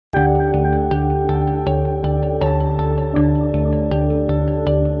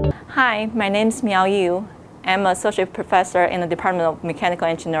Hi, my name is Miao Yu. I'm an associate professor in the Department of Mechanical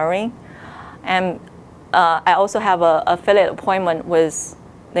Engineering. And I also have an affiliate appointment with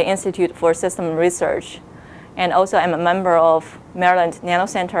the Institute for System Research. And also I'm a member of Maryland Nano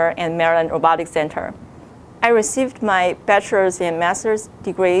Center and Maryland Robotics Center. I received my bachelor's and master's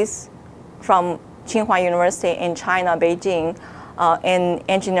degrees from Tsinghua University in China, Beijing, in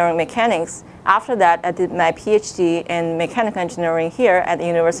engineering mechanics. After that, I did my PhD in mechanical engineering here at the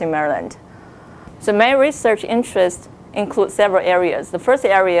University of Maryland. So my research interests include several areas. The first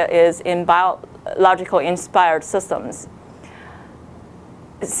area is in biological inspired systems.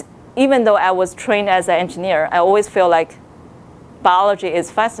 Even though I was trained as an engineer, I always feel like biology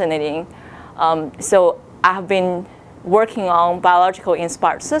is fascinating. So I have been working on biological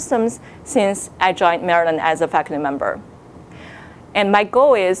inspired systems since I joined Maryland as a faculty member. And my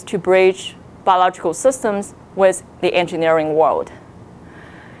goal is to bridge biological systems with the engineering world.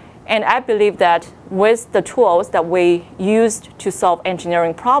 And I believe that with the tools that we used to solve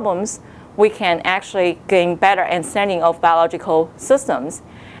engineering problems, we can actually gain better understanding of biological systems.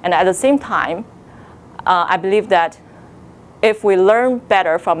 And at the same time, I believe that if we learn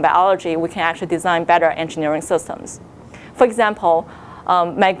better from biology, we can actually design better engineering systems. For example,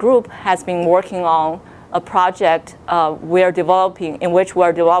 my group has been working on a project in which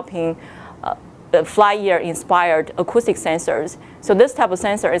we're developing fly year-inspired acoustic sensors. So this type of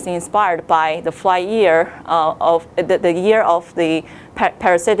sensor is inspired by the fly year of the year of the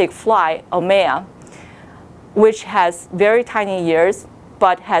parasitic fly, Omea, which has very tiny ears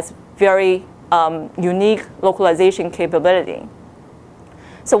but has very unique localization capability.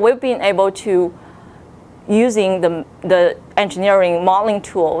 So we've been able to, using the engineering modeling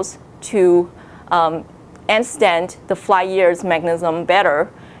tools, to understand the fly year's mechanism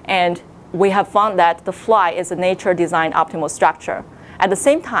better, and we have found that the fly is a nature-designed optimal structure. At the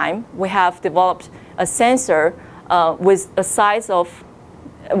same time, we have developed a sensor with a size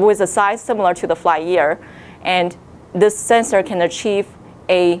similar to the fly ear, and this sensor can achieve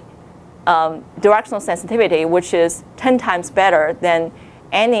a directional sensitivity which is 10 times better than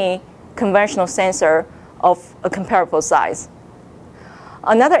any conventional sensor of a comparable size.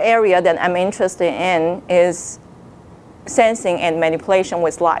 Another area that I'm interested in is sensing and manipulation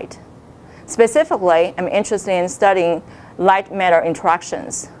with light. Specifically, I'm interested in studying light-matter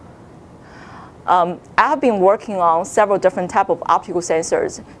interactions. I have been working on several different types of optical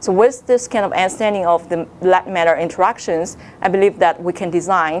sensors. So with this kind of understanding of the light-matter interactions, I believe that we can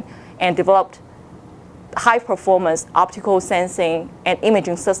design and develop high-performance optical sensing and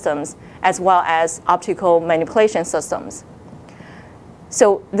imaging systems, as well as optical manipulation systems.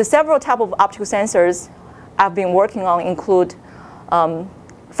 So the several types of optical sensors I've been working on include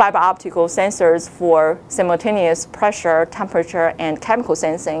fiber optical sensors for simultaneous pressure, temperature, and chemical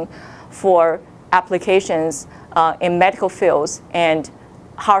sensing for applications in medical fields and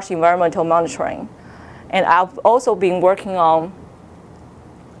harsh environmental monitoring. And I've also been working on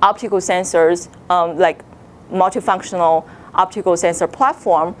optical sensors like multifunctional optical sensor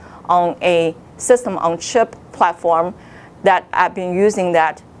platform on a system-on-chip platform that I've been using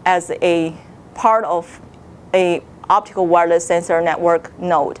that as a part of a optical wireless sensor network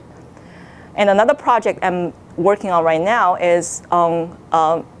node. And another project I'm working on right now is on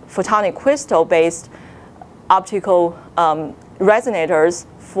photonic crystal-based optical resonators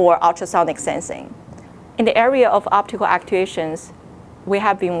for ultrasonic sensing. In the area of optical actuations, we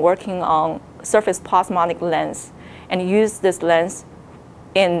have been working on surface plasmonic lens and use this lens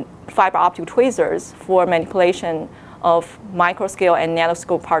in fiber optic tweezers for manipulation of microscale and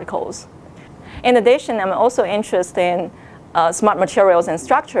nanoscale particles. In addition, I'm also interested in smart materials and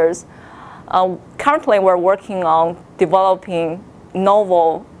structures. Currently, we're working on developing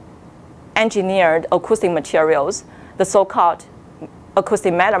novel engineered acoustic materials, the so-called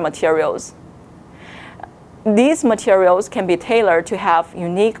acoustic matter materials. These materials can be tailored to have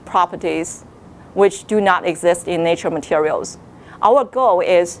unique properties which do not exist in natural materials. Our goal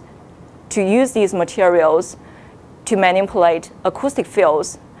is to use these materials to manipulate acoustic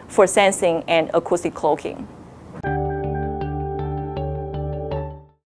fields for sensing and acoustic cloaking.